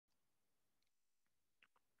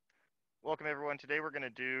Welcome everyone. Today we're going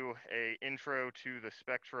to do a intro to the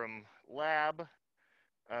Spectrum lab.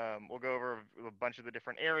 We'll go over a bunch of the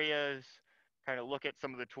different areas, kind of look at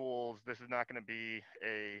some of the tools. This is not going to be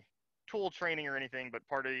a tool training or anything, but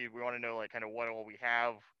we want to know like kind of what all we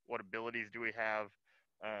have, what abilities do we have,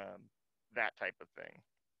 um, that type of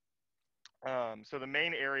thing. So the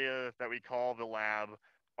main area that we call the lab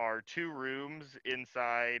are two rooms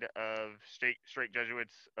inside of Straight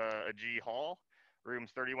Jesuits a G Hall,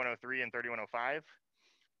 rooms 3103 and 3105.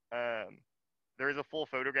 Um, there is a full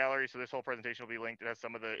photo gallery, so this whole presentation will be linked. It has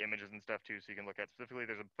some of the images and stuff too, so you can look at specifically.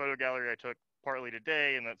 There's a photo gallery I took partly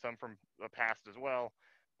today, and then some from the past as well.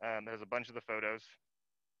 There's a bunch of the photos,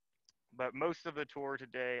 but most of the tour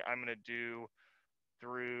today I'm going to do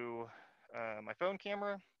through my phone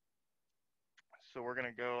camera. So we're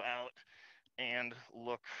going to go out and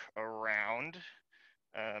look around.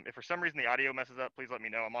 If for some reason the audio messes up, please let me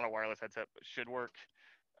know. I'm on a wireless headset, but it should work.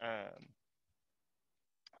 Um,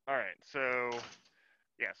 all right, so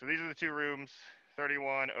yeah, so these are the two rooms.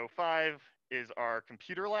 3105 is our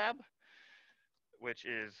computer lab, which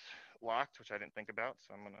is locked, which I didn't think about,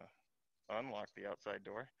 so I'm gonna unlock the outside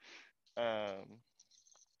door. Um,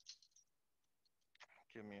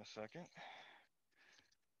 Give me a second.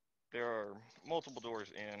 There are multiple doors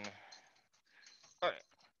in. All right,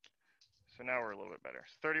 so now we're a little bit better.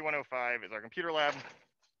 So 3105 is our computer lab.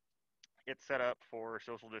 It's set up for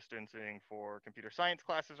social distancing for computer science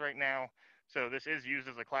classes right now. So this is used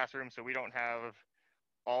as a classroom, so we don't have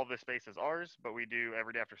all the space as ours, but we do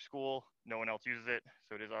every day after school. No one else uses it,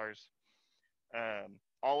 so it is ours.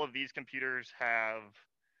 All of these computers have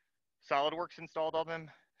SolidWorks installed on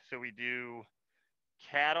them, so we do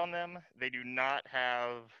CAD on them. They do not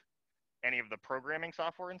have any of the programming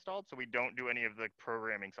software installed, so we don't do any of the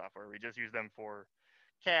programming software. We just use them for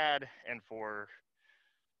CAD and for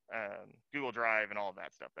Google Drive and all of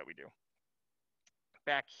that stuff that we do.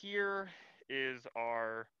 Back here is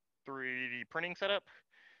our 3D printing setup.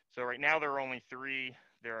 So right now there are only three.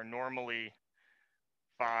 There are normally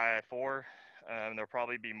four. There'll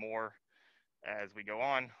probably be more as we go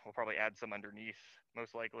on. We'll probably add some underneath,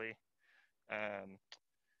 most likely. Um,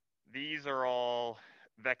 these are all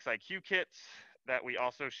VEX IQ kits that we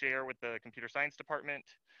also share with the computer science department.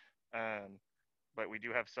 Um, but we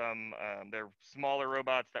do have some, they're smaller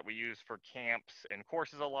robots that we use for camps and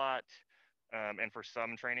courses a lot, and for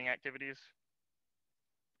some training activities.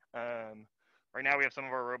 Right now we have some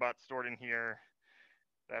of our robots stored in here.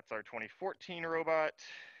 That's our 2014 robot.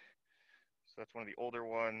 So that's one of the older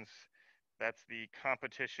ones. That's the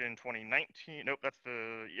competition 2019. Nope, that's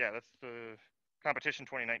the competition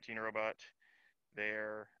 2019 robot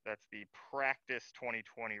there. That's the practice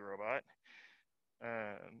 2020 robot.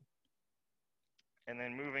 Um, and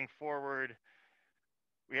then moving forward,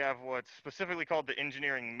 we have what's specifically called the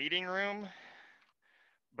engineering meeting room,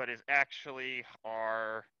 but is actually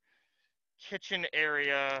our kitchen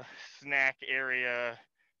area, snack area,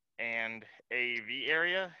 and AV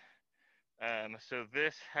area. So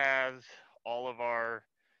this has all of our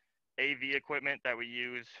AV equipment that we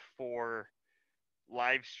use for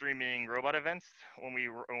live streaming robot events. When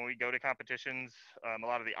we go to competitions, a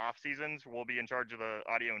lot of the off seasons, we'll be in charge of the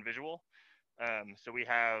audio and visual. So we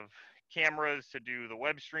have cameras to do the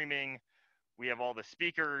web streaming. We have all the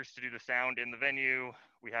speakers to do the sound in the venue.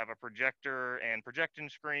 We have a projector and projection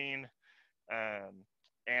screen,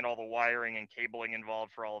 and all the wiring and cabling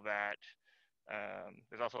involved for all of that.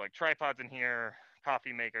 There's also like tripods in here,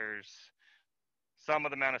 coffee makers, some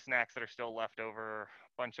of the amount of snacks that are still left over,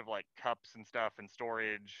 a bunch of like cups and stuff and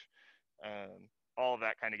storage. All of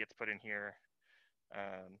that kind of gets put in here.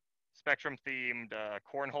 Spectrum themed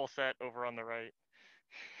cornhole set over on the right.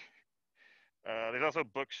 There's also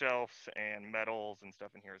bookshelves and medals and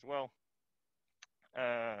stuff in here as well.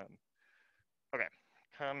 Okay,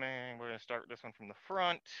 we're going to start this one from the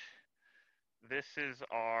front. This is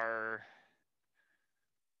our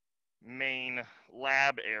main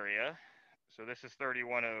lab area. So this is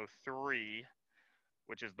 3103,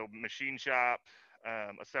 which is the machine shop,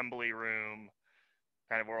 assembly room,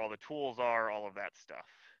 kind of where all the tools are, all of that stuff.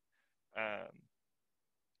 Um,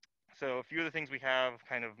 so a few of the things we have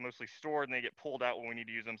kind of mostly stored and they get pulled out when we need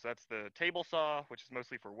to use them. So that's the table saw, which is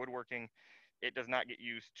mostly for woodworking. It does not get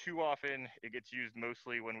used too often. It gets used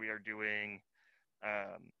mostly when we are doing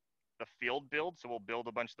the field build. So we'll build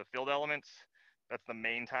a bunch of the field elements. That's the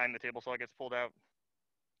main time the table saw gets pulled out.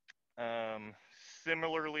 Um,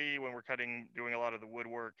 Similarly, when we're doing a lot of the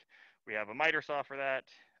woodwork, we have a miter saw for that.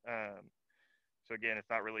 So again, it's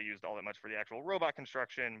not really used all that much for the actual robot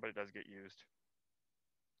construction, but it does get used.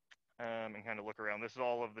 And kind of look around. This is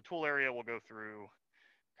all of the tool area. We'll go through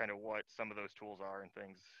kind of what some of those tools are and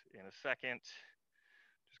things in a second.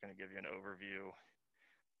 Just going to give you an overview.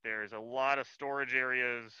 There's a lot of storage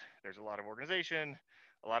areas. There's a lot of organization.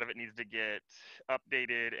 A lot of it needs to get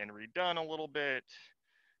updated and redone a little bit,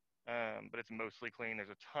 but it's mostly clean. There's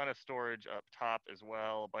a ton of storage up top as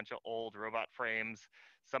well, a bunch of old robot frames,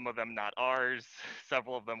 some of them not ours,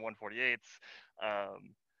 several of them 148s,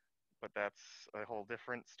 but that's a whole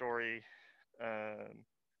different story.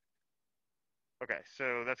 Okay,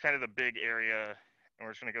 so that's kind of the big area, and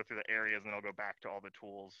we're just going to go through the areas, and then I'll go back to all the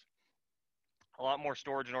tools. A lot more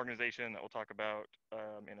storage and organization that we'll talk about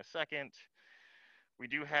in a second. We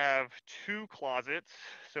do have 2 closets.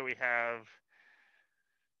 So we have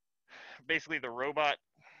basically the robot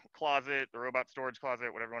closet, the robot storage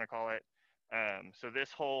closet, whatever you want to call it. So this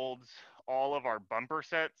holds all of our bumper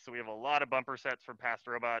sets. So we have a lot of bumper sets from past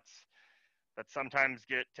robots that sometimes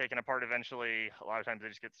get taken apart eventually. A lot of times they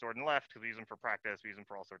just get stored and left because we use them for practice, we use them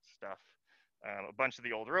for all sorts of stuff. A bunch of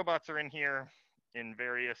the old robots are in here in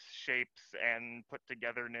various shapes and put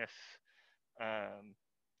togetherness,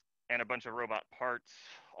 and a bunch of robot parts.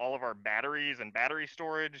 All of our batteries and battery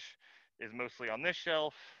storage is mostly on this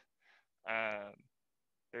shelf.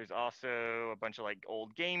 There's also a bunch of like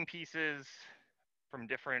old game pieces from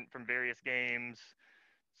various games,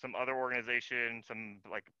 some other organization, some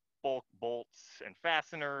like bulk bolts and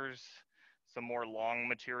fasteners, some more long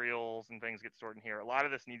materials and things get stored in here. A lot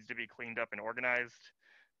of this needs to be cleaned up and organized.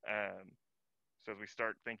 So as we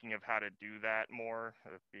start thinking of how to do that more,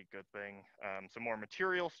 that'd be a good thing. Some more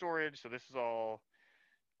material storage. So this is all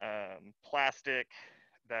plastic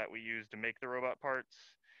that we use to make the robot parts.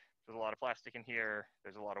 There's a lot of plastic in here.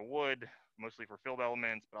 There's a lot of wood, mostly for filled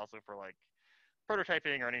elements, but also for like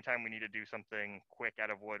prototyping or anytime we need to do something quick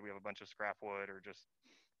out of wood. We have a bunch of scrap wood or just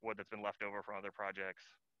wood that's been left over from other projects.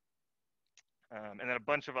 And then a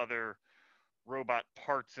bunch of other robot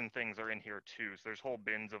parts and things are in here too. So there's whole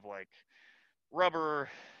bins of like rubber.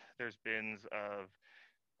 There's bins of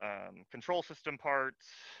control system parts,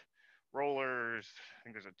 rollers. I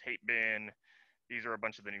think there's a tape bin. These are a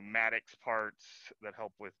bunch of the pneumatics parts that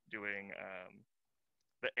help with doing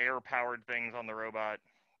the air-powered things on the robot.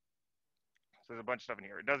 So there's a bunch of stuff in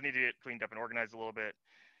here. It does need to get cleaned up and organized a little bit.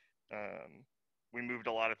 We moved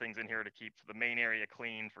a lot of things in here to keep the main area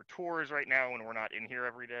clean for tours right now when we're not in here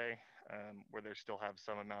every day, where they still have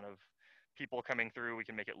some amount of people coming through. We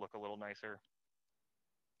can make it look a little nicer.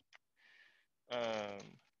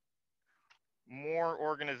 More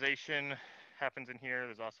organization happens in here.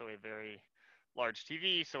 There's also a very large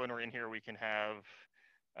TV, so when we're in here, we can have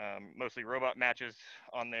mostly robot matches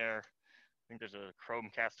on there. I think there's a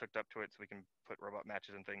Chromecast hooked up to it, so we can put robot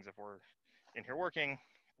matches and things if we're in here working.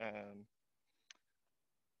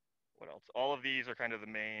 What else? All of these are kind of the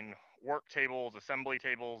main work tables, assembly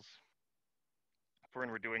tables for when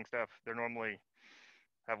we're doing stuff. They're normally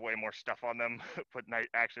have way more stuff on them, but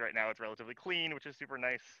actually right now it's relatively clean, which is super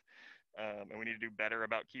nice. And we need to do better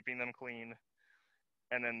about keeping them clean.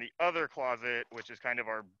 And then the other closet, which is kind of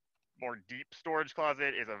our more deep storage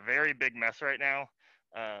closet, is a very big mess right now.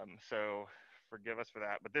 So forgive us for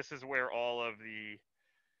that. But this is where all of the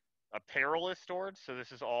apparel is stored. So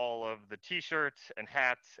this is all of the t-shirts and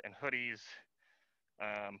hats and hoodies,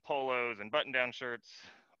 polos and button-down shirts.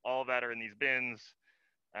 All of that are in these bins.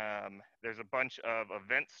 There's a bunch of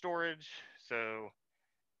event storage. So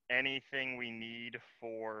anything we need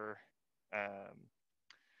for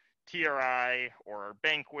TRI or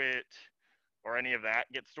banquet or any of that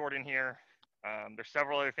gets stored in here. There's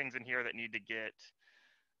several other things in here that need to get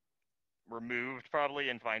removed probably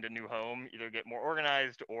and find a new home, either get more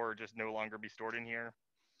organized or just no longer be stored in here.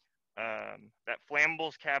 That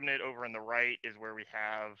flammables cabinet over on the right is where we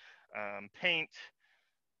have paint,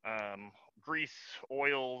 grease,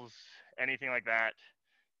 oils, anything like that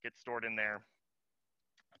gets stored in there.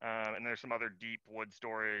 And there's some other deep wood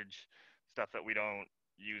storage, stuff that we don't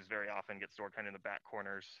use very often gets stored kind of in the back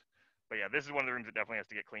corners. But yeah, this is one of the rooms that definitely has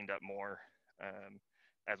to get cleaned up more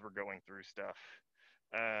as we're going through stuff.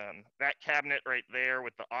 That cabinet right there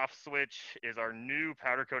with the off switch is our new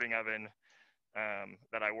powder coating oven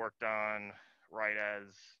that I worked on right as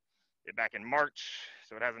back in March.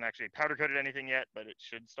 So it hasn't actually powder coated anything yet, but it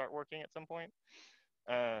should start working at some point.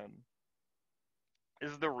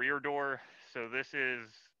 This is the rear door. So this is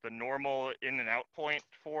the normal in and out point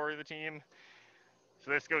for the team. So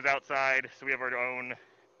this goes outside. So we have our own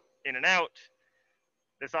in and out.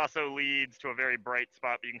 This also leads to a very bright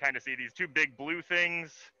spot. You can kind of see these two big blue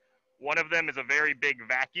things. One of them is a very big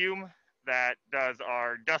vacuum that does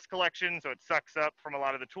our dust collection. So it sucks up from a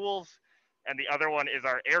lot of the tools. And the other one is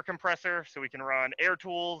our air compressor. So we can run air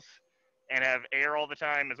tools and have air all the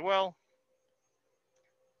time as well.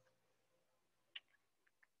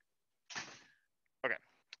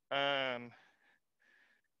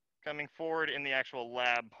 coming forward in the actual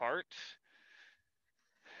lab part,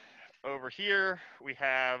 over here we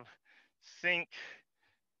have sink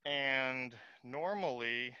and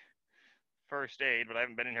normally first aid, but I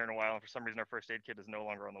haven't been in here in a while, and for some reason our first aid kit is no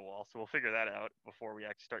longer on the wall, so we'll figure that out before we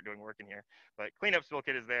actually start doing work in here. But cleanup spill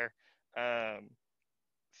kit is there.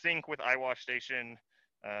 Sink with eye wash station.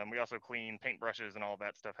 We also clean paintbrushes and all of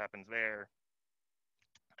that stuff happens there.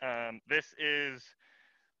 This is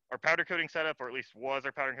our powder coating setup, or at least was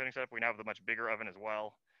our powder coating setup. We now have the much bigger oven as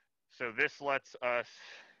well. So this lets us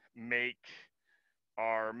make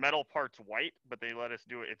our metal parts white, but they let us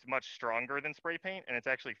do it. It's much stronger than spray paint, and it's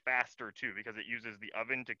actually faster too because it uses the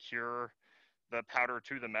oven to cure the powder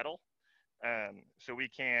to the metal. So we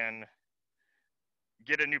can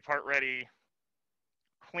get a new part ready,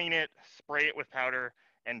 clean it, spray it with powder,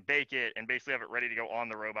 and bake it, and basically have it ready to go on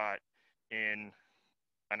the robot in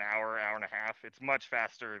an hour, hour and a half. It's much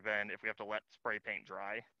faster than if we have to let spray paint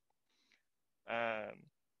dry.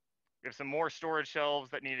 We have some more storage shelves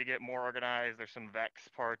that need to get more organized. There's some VEX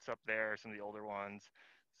parts up there, some of the older ones,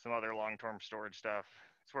 some other long-term storage stuff.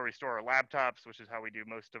 It's where we store our laptops, which is how we do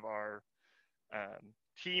most of our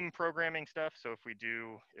team programming stuff. So if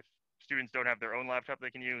students don't have their own laptop they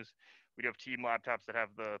can use, we do have team laptops that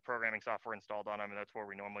have the programming software installed on them, and that's where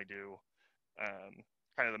we normally do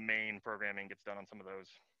kind of the main programming gets done on some of those.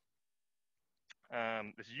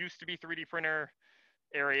 This used to be 3D printer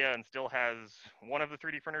area and still has one of the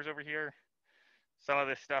 3D printers over here. Some of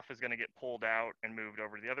this stuff is going to get pulled out and moved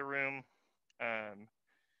over to the other room.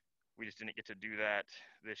 We just didn't get to do that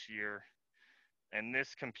this year. And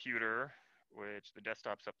this computer, which the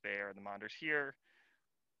desktop's up there and the monitor's here,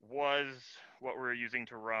 was what we were using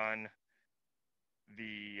to run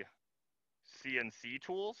the CNC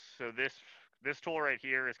tools. So this tool right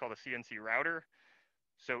here is called a CNC router.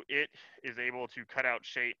 So it is able to cut out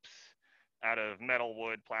shapes out of metal,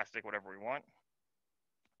 wood, plastic, whatever we want.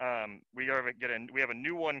 We have a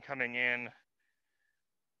new one coming in.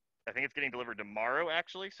 I think it's getting delivered tomorrow,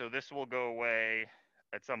 actually. So this will go away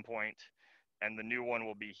at some point, and the new one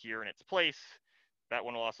will be here in its place. That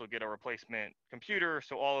one will also get a replacement computer.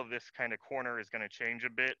 So all of this kind of corner is going to change a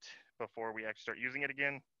bit before we actually start using it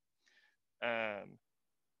again.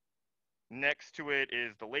 Next to it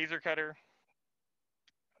is the laser cutter.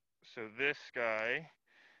 So this guy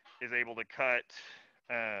is able to cut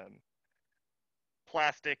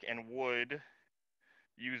plastic and wood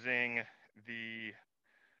using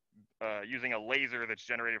using a laser that's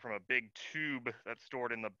generated from a big tube that's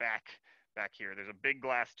stored in the back here. There's a big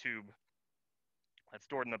glass tube that's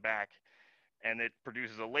stored in the back, and it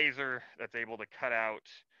produces a laser that's able to cut out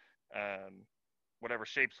whatever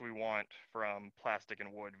shapes we want from plastic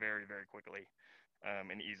and wood very, very quickly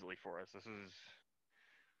and easily for us.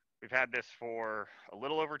 We've had this for a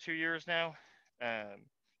little over 2 years now, and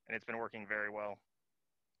it's been working very well.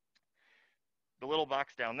 The little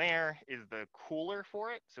box down there is the cooler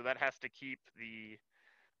for it, so that has to keep the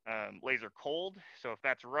laser cold. So if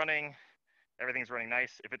that's running, everything's running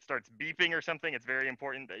nice. If it starts beeping or something, it's very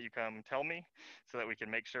important that you come tell me so that we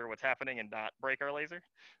can make sure what's happening and not break our laser.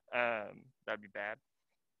 That'd be bad.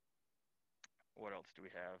 What else do we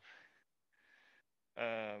have?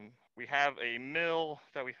 We have a mill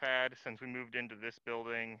that we've had since we moved into this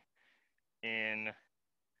building in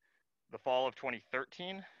the fall of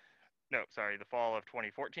 2013. No, sorry, the fall of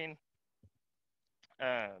 2014.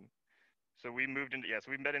 So we moved into, so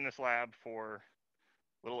we've been in this lab for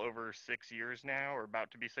a little over 6 years now, or about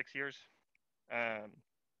to be 6 years. And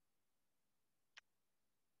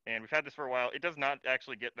we've had this for a while. It does not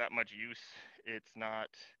actually get that much use. It's not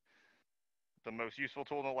the most useful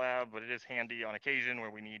tool in the lab, but it is handy on occasion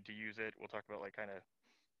where we need to use it. We'll talk about like kind of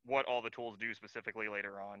what all the tools do specifically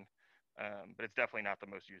later on, but it's definitely not the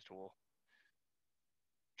most used tool.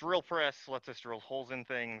 Drill press lets us drill holes in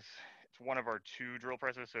things. It's one of our 2 drill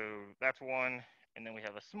presses, so that's one. And then we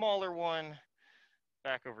have a smaller one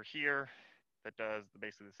back over here that does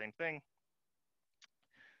basically the same thing.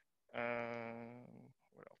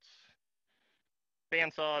 What else?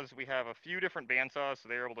 Bandsaws. We have a few different bandsaws, so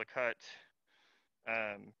they're able to cut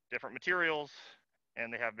different materials,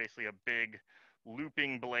 and they have basically a big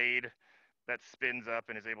looping blade that spins up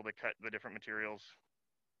and is able to cut the different materials.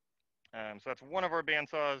 So that's one of our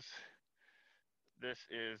bandsaws. This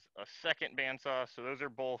is a second bandsaw. So those are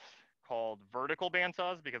both called vertical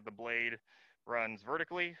bandsaws because the blade runs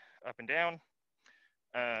vertically up and down.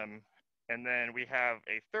 And then we have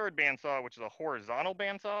a third bandsaw, which is a horizontal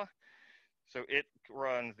bandsaw. So it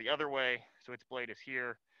runs the other way. So its blade is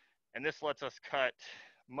here. And this lets us cut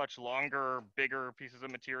much longer, bigger pieces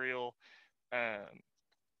of material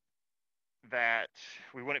that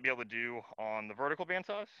we wouldn't be able to do on the vertical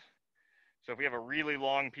bandsaws. So if we have a really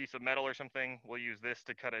long piece of metal or something, we'll use this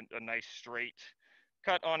to cut a nice straight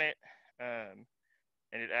cut on it. And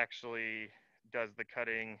it actually does the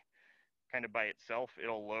cutting kind of by itself.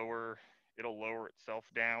 It'll lower itself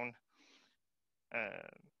down. Uh,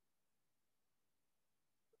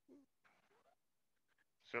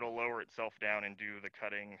 so it'll lower itself down and do the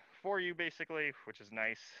cutting for you basically, which is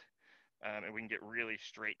nice. And we can get really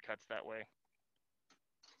straight cuts that way.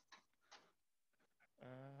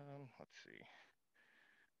 Let's see.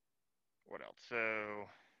 What else? So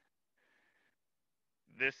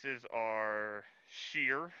this is our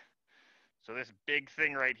shear. So this big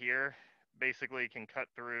thing right here basically can cut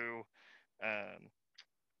through um,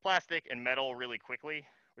 plastic and metal really quickly,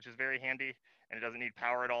 which is very handy. And it doesn't need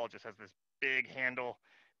power at all. It just has this big handle,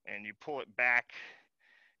 and you pull it back,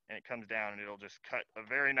 and it comes down, and it'll just cut a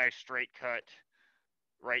very nice straight cut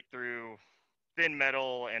right through thin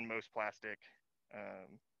metal and most plastic.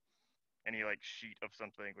 Any like sheet of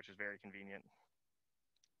something, which is very convenient.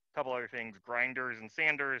 A couple other things: grinders and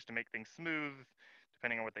sanders to make things smooth,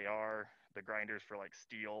 depending on what they are. The grinders for like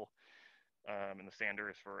steel, and the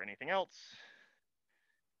sanders for anything else.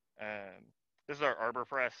 Um, this is our arbor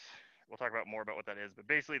press. We'll talk about more about what that is, but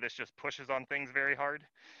basically this just pushes on things very hard.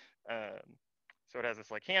 Um, so it has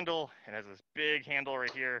this like handle, and has this big handle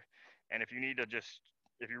right here. And if you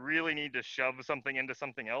really need to shove something into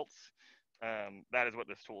something else, that is what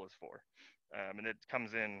this tool is for. And it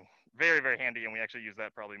comes in very, very handy, and we actually use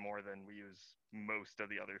that probably more than we use most of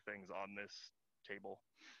the other things on this table.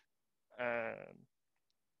 Um,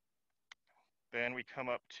 then we come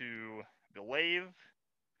up to the lathe.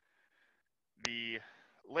 The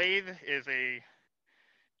lathe is a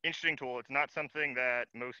interesting tool. It's not something that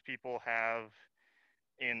most people have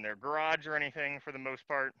in their garage or anything for the most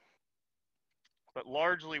part, but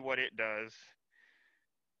largely what it does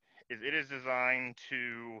is it is designed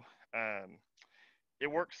to it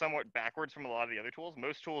works somewhat backwards from a lot of the other tools.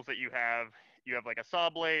 Most tools that you have like a saw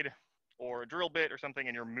blade or a drill bit or something,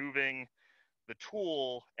 and you're moving the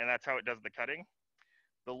tool, and that's how it does the cutting.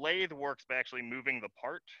 The lathe works by actually moving the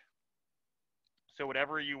part. So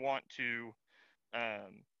whatever you want to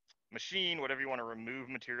um, machine, whatever you want to remove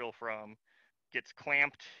material from, gets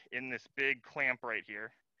clamped in this big clamp right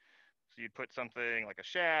here. So you'd put something like a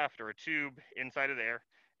shaft or a tube inside of there,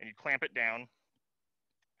 and you clamp it down.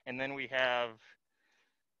 And then we have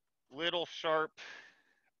little sharp,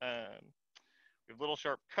 um, we have little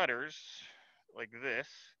sharp cutters like this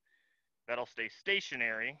that'll stay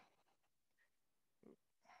stationary.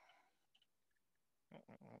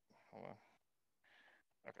 Hold on.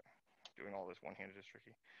 Okay, doing all this one-handed is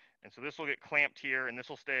tricky. And so this will get clamped here, and this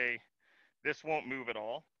will stay. This won't move at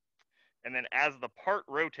all. And then as the part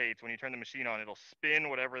rotates, when you turn the machine on, it'll spin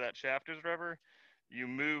whatever that shaft is, whatever. You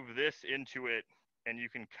move this into it, and you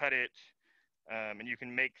can cut it, and you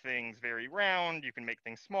can make things very round. You can make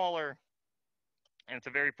things smaller, and it's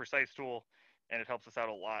a very precise tool, and it helps us out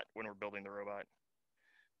a lot when we're building the robot.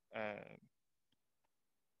 Uh,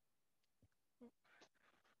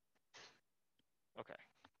 okay,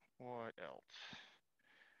 what else?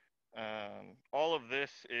 All of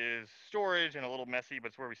this is storage and a little messy, but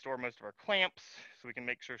it's where we store most of our clamps, so we can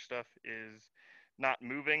make sure stuff is not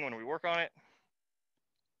moving when we work on it.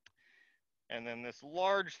 And then this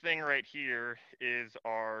large thing right here is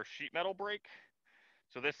our sheet metal brake.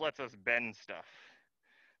 So this lets us bend stuff.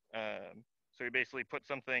 So we basically put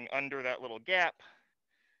something under that little gap,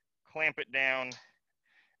 clamp it down,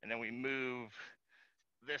 and then we move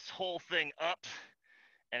this whole thing up,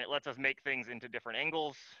 and it lets us make things into different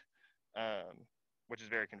angles, which is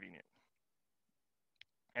very convenient.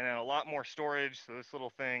 And then a lot more storage. So this little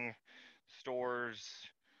thing stores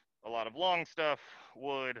a lot of long stuff,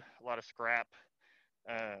 wood, a lot of scrap.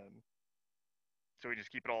 Um, so we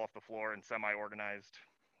just keep it all off the floor and semi-organized.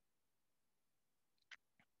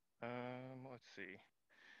 Let's see.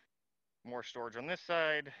 More storage on this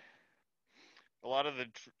side. A lot of the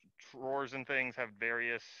drawers and things have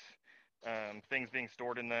various things being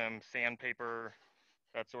stored in them, sandpaper,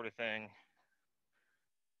 that sort of thing.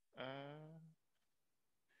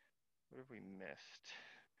 What have we missed?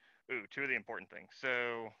 Ooh, two of the important things.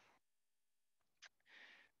 So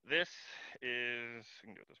this is, we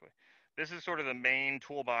can do it this way. This is sort of the main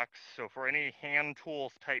toolbox. So for any hand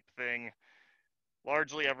tools type thing,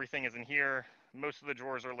 largely everything is in here. Most of the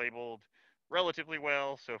drawers are labeled relatively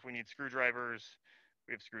well. So if we need screwdrivers,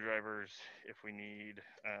 we have screwdrivers. If we need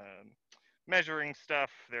measuring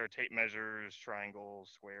stuff, there are tape measures, triangles,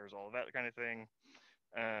 squares, all of that kind of thing.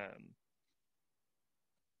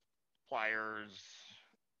 Pliers,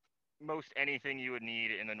 most anything you would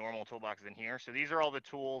need in the normal toolbox is in here. So these are all the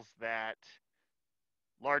tools that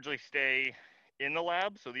largely stay in the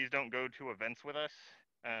lab, so these don't go to events with us.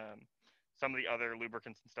 Some of the other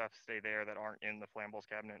lubricants and stuff stay there that aren't in the flammables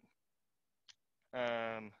cabinet.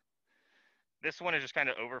 This one is just kind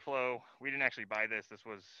of overflow. We didn't actually buy this. This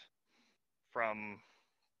was from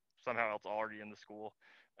somehow else already in the school.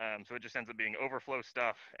 So it just ends up being overflow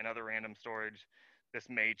stuff and other random storage. This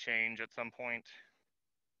may change at some point.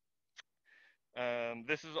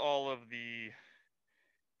 This is all of the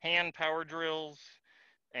hand power drills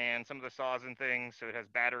and some of the saws and things. So it has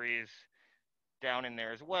batteries down in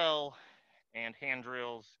there as well, and hand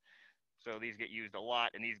drills. So these get used a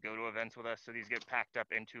lot, and these go to events with us. So these get packed up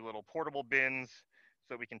into little portable bins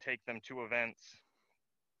so we can take them to events.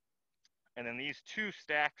 And then these two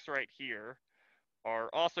stacks right here are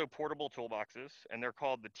also portable toolboxes, and they're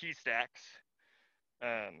called the T-stacks.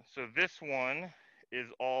 So this one is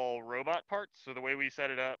all robot parts. So the way we set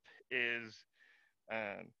it up is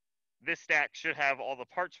this stack should have all the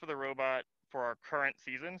parts for the robot for our current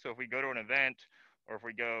season. So if we go to an event or if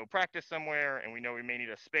we go practice somewhere and we know we may need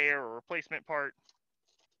a spare or replacement part,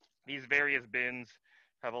 these various bins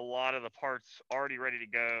have a lot of the parts already ready to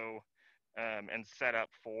go and set up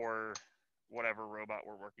for whatever robot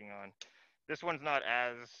we're working on. This one's not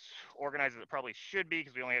as organized as it probably should be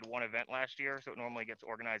because we only had one event last year, so it normally gets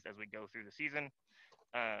organized as we go through the season.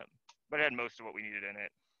 But it had most of what we needed in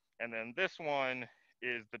it. And then this one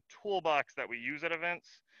is the toolbox that we use at events.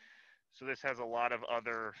 So this has a lot of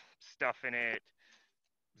other stuff in it: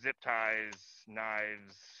 zip ties,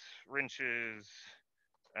 knives, wrenches,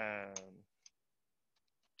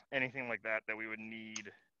 anything like that that we would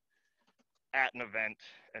need at an event,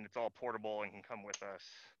 and it's all portable and can come with us.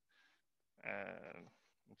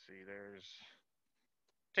 Let's see, there's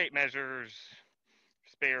tape measures,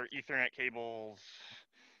 spare Ethernet cables.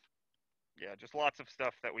 Yeah, just lots of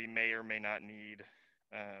stuff that we may or may not need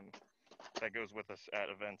that goes with us at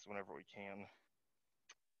events whenever we can.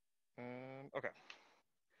 Okay.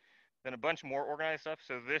 Then a bunch more organized stuff.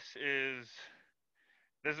 So this is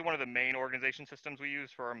one of the main organization systems we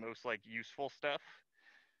use for our most like useful stuff.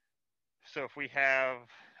 So if we have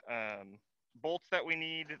bolts that we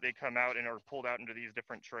need, they come out and are pulled out into these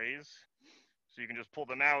different trays. So you can just pull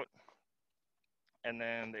them out, and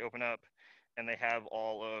then they open up, and they have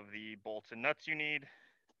all of the bolts and nuts you need.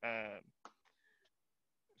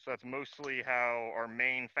 So that's mostly how our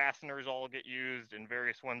main fasteners all get used, and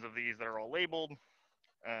various ones of these that are all labeled.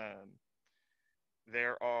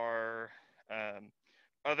 There are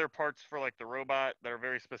other parts for like the robot that are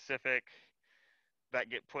very specific that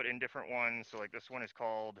get put in different ones. So like this one is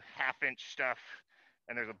called half-inch stuff,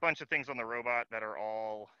 and there's a bunch of things on the robot that are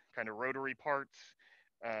all kind of rotary parts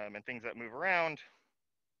and things that move around,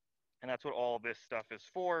 and that's what all this stuff is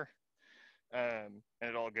for. And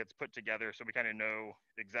it all gets put together so we kind of know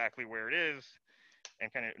exactly where it is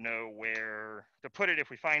and kind of know where to put it if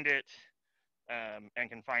we find it, and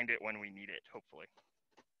can find it when we need it, hopefully.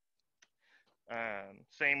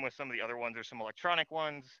 Same with some of the other ones. There's some electronic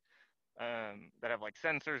ones that have like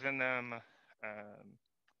sensors in them.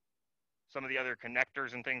 Some of the other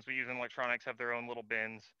connectors and things we use in electronics have their own little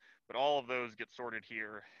bins, but all of those get sorted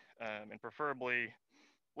here, and preferably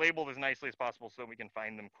labeled as nicely as possible so we can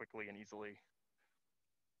find them quickly and easily.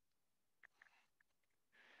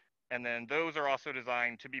 And then those are also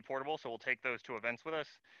designed to be portable, so we'll take those to events with us.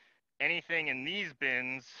 Anything in these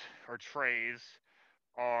bins or trays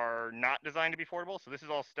are not designed to be portable, so this is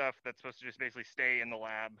all stuff that's supposed to just basically stay in the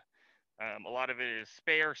lab. A lot of it is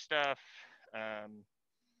spare stuff,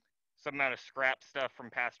 some amount of scrap stuff from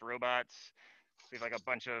past robots. So we have like a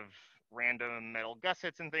bunch of random metal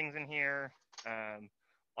gussets and things in here.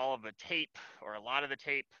 All of the tape, or a lot of the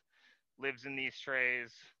tape, lives in these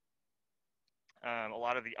trays. A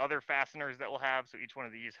lot of the other fasteners that we'll have, so each one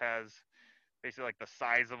of these has basically like the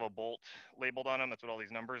size of a bolt labeled on them. That's what all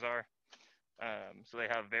these numbers are. So they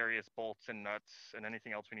have various bolts and nuts and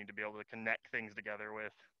anything else we need to be able to connect things together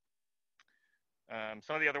with.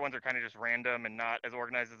 Some of the other ones are kind of just random and not as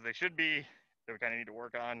organized as they should be that we kind of need to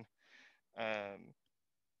work on.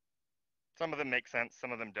 Some of them make sense,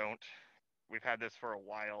 some of them don't. We've had this for a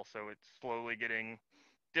while, so it's slowly getting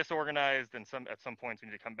disorganized, and at some points we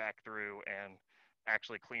need to come back through and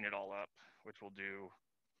actually clean it all up, which we'll do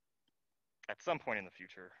at some point in the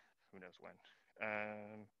future. Who knows when.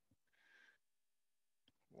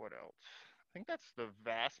 What else? I think that's the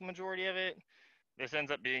vast majority of it. This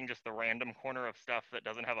ends up being just the random corner of stuff that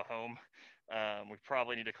doesn't have a home. We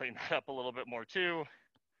probably need to clean that up a little bit more too.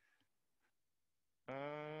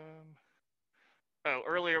 Oh,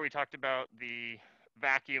 earlier we talked about the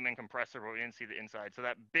vacuum and compressor, but we didn't see the inside. So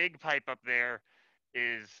that big pipe up there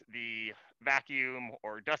is the vacuum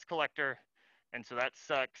or dust collector. and so that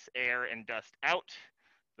sucks air and dust out.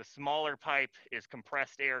 The smaller pipe is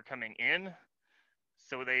compressed air coming in,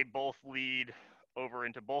 so they both lead over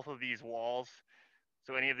into both of these walls.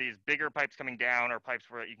 So any of these bigger pipes coming down are pipes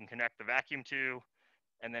where you can connect the vacuum to,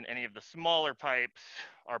 and then any of the smaller pipes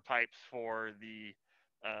are pipes for the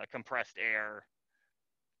compressed air,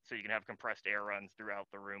 so you can have compressed air runs throughout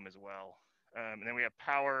the room as well. And then we have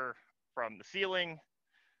power from the ceiling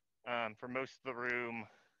for most of the room,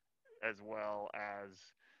 as well as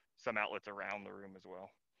some outlets around the room as well.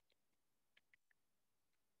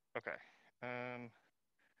 Okay.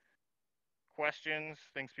 Questions,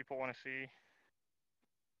 things people want to see?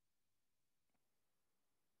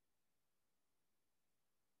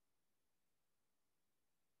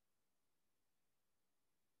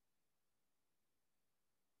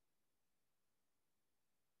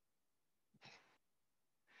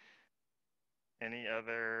 Any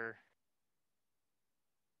other?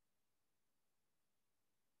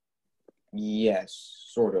 Yes,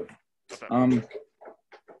 sort of. What's up?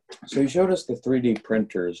 So you showed us the 3D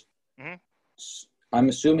printers. Mm-hmm. I'm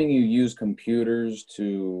assuming you use computers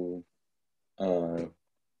to,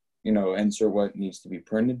 insert what needs to be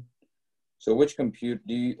printed. So which compute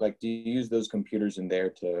do you like? Do you use those computers in there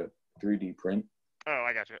to 3D print? Oh,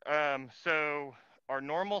 I got you. So our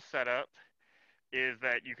normal setup is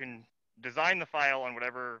that you can design the file on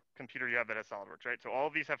whatever computer you have that has SolidWorks, right? So all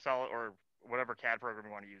of these have Solid or whatever CAD program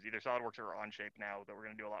you want to use, either SolidWorks or Onshape now that we're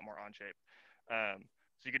going to do a lot more Onshape.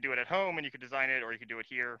 So you could do it at home and you could design it, or you could do it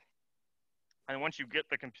here. And once you get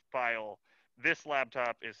the file, this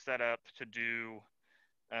laptop is set up to do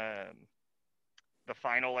um, the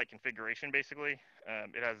final like configuration basically.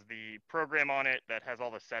 It has the program on it that has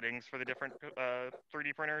all the settings for the different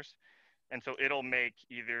 3D printers, and so it'll make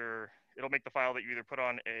the file that you either put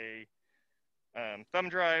on a thumb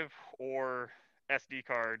drive or SD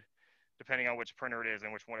card, depending on which printer it is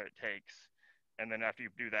and which one it takes. And then after you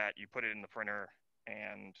do that, you put it in the printer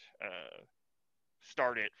and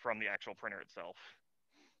start it from the actual printer itself.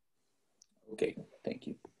 Okay, thank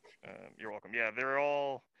you. You're welcome. Yeah, they're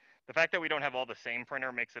all. The fact that we don't have all the same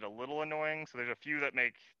printer makes it a little annoying. So there's a few that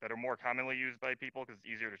are more commonly used by people because it's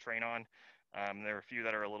easier to train on. There are a few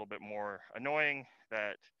that are a little bit more annoying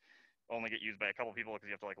that only get used by a couple people because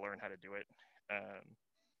you have to like learn how to do it.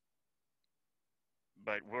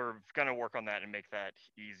 But we're gonna work on that and make that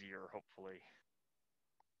easier, hopefully.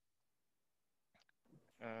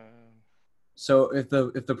 So if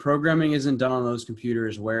the programming isn't done on those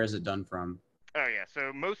computers, where is it done from? Oh yeah,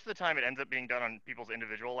 so most of the time it ends up being done on people's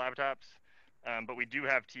individual laptops, but we do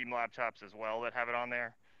have team laptops as well that have it on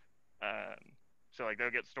there. So like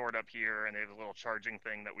they'll get stored up here, and they have a little charging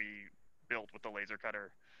thing that we built with the laser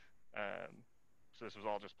cutter. So this was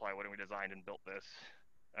all just plywood, and we designed and built this.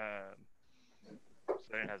 So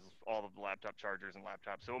then it has all of the laptop chargers and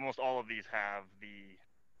laptops. So almost all of these have the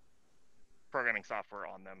programming software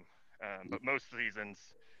on them. But most seasons,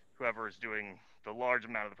 whoever is doing the large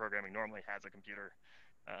amount of the programming normally has a computer.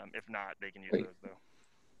 If not, they can use those though.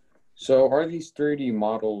 So are these 3D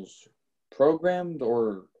models programmed,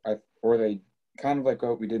 or are they kind of like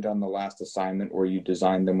what we did on the last assignment where you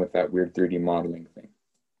designed them with that weird 3D modeling thing?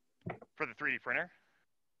 For the 3D printer?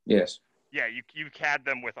 Yes. Yeah, you CAD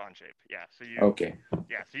them with Onshape. Yeah, so Okay.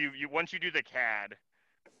 Yeah, so you once you do the CAD,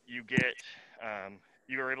 you get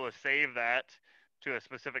you are able to save that to a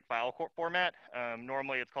specific file format.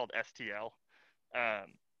 Normally it's called STL,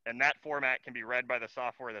 and that format can be read by the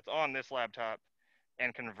software that's on this laptop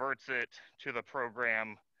and converts it to the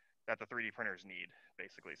program that the 3D printers need.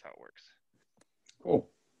 Basically, is how it works. Cool.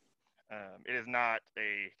 It is not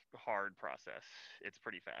a hard process. It's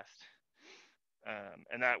pretty fast.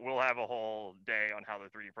 And that we'll have a whole day on how the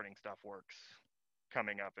 3D printing stuff works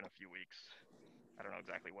coming up in a few weeks. I don't know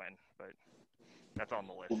exactly when, but that's on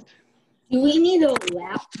the list. Do we need a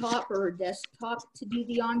laptop or a desktop to do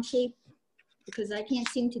the Onshape? Because I can't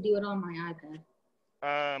seem to do it on my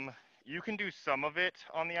iPad. You can do some of it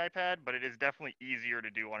on the iPad, but it is definitely easier to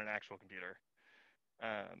do on an actual computer.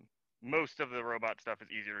 Most of the robot stuff is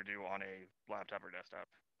easier to do on a laptop or desktop.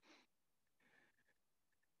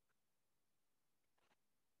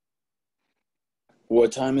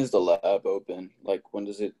 What time is the lab open? Like, when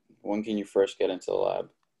can you first get into the lab?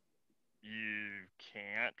 You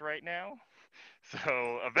can't right now.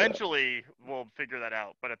 So eventually we'll figure that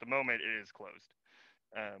out. But at the moment it is closed.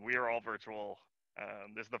 We are all virtual.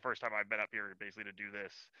 This is the first time I've been up here basically to do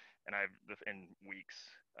this, and I've in weeks.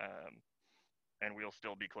 And we'll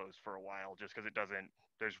still be closed for a while just because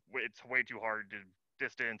it's way too hard to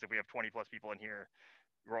distance. If we have 20 plus people in here,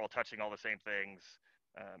 we're all touching all the same things.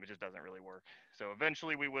 It just doesn't really work. So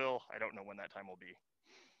eventually we will. I don't know when that time will be.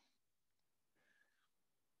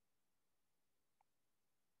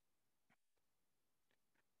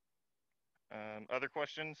 Other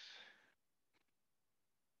questions?